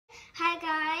Hi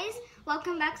guys,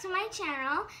 welcome back to my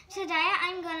channel. Today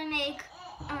I'm going to make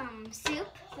soup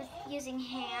using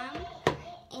ham,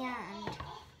 and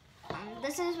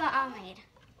this is what I made.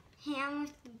 Ham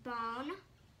with the bone,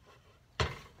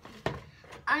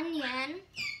 onion,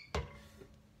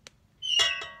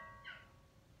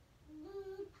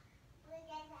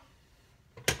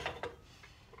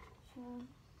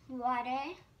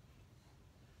 water,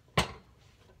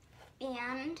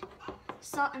 and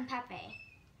salt and pepper.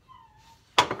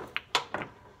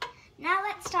 Now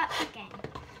let's start cooking.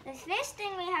 The first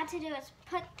thing we had to do is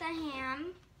put the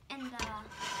ham in the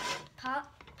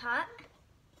pot.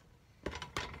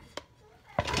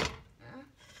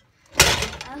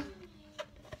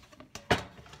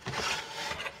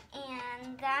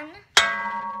 And then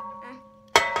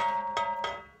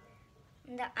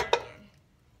the onion.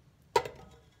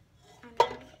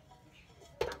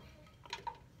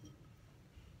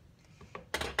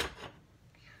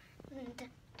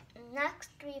 And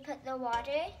next we put the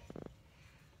water.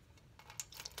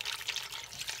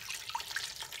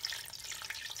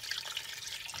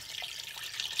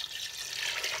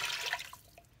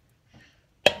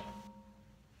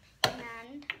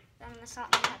 And then the salt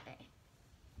and pepper.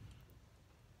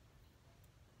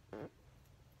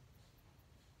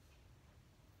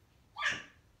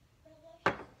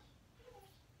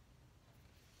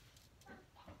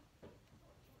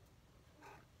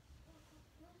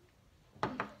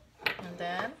 And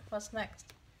then, what's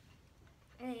next?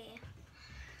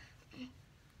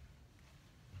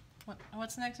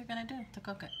 What's next you're gonna do to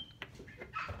cook it?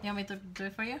 You want me to do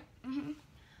it for you? Mm-hmm.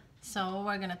 So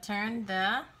we're gonna turn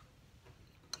the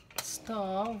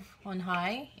stove on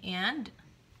high and...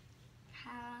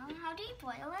 How do you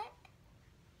boil it,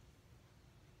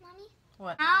 Mommy?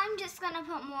 What? Now I'm just gonna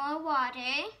put more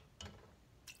water.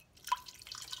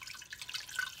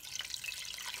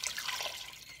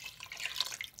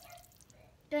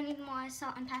 Do I need more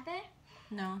salt and pepper?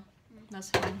 No, that's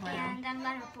fine. Why not? And then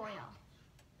let it boil.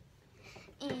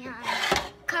 And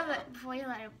cover it before you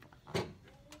let it boil.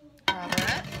 Cover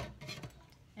it.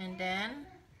 And then,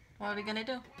 what are we gonna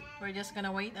do? We're just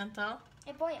gonna wait until...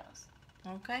 It boils.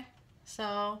 Okay.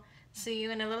 So, see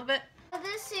you in a little bit. So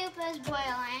the soup is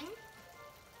boiling.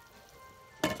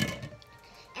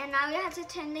 And now we have to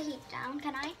turn the heat down.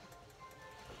 Can I?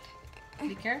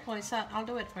 Be careful, it's hot. I'll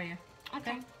do it for you.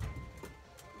 Okay.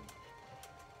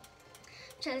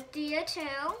 So 3 or 2.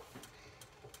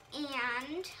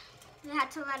 And we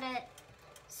had to let it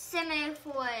simmer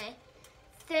for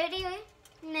 30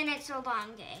 minutes or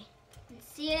longer. And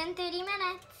see you in 30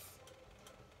 minutes.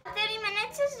 30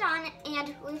 minutes is done,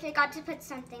 and we forgot to put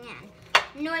something in.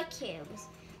 Nor cubes.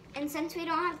 And since we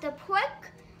don't have the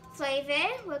pork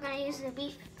flavor, we're going to use the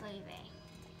beef flavor.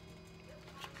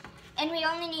 And we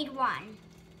only need 1. Want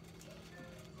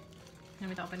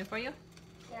me to open it for you?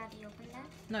 Yeah, have you opened that?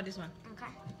 No, this one.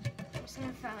 Okay. I'm just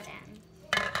going to throw it in.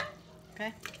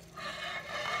 Okay.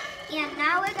 And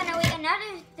now we're gonna wait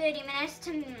another 30 minutes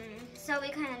so we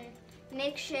can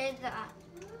make sure the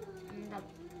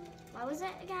what was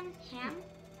it again? Ham?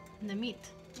 The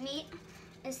meat. Meat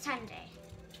is tender.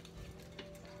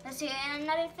 Let's see you in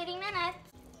another 30 minutes.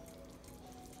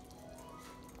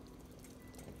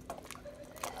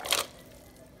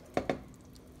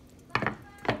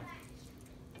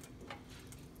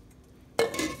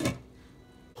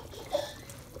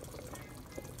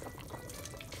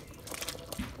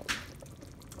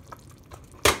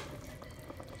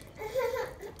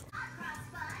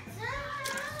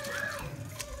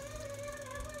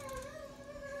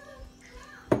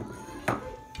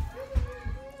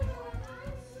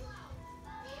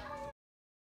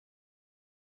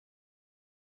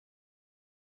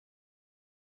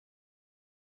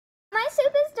 My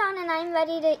soup is done and I'm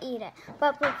ready to eat it.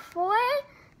 But before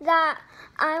that,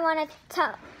 I want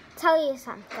to tell you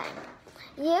something.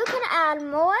 You can add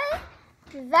more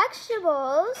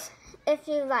vegetables if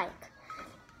you like.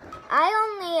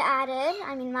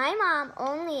 My mom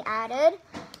only added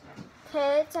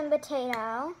carrots and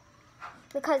potato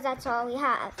because that's all we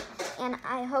have. And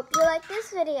I hope you like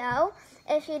this video.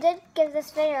 If you did, give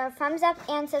this video a thumbs up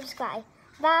and subscribe.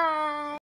 Bye!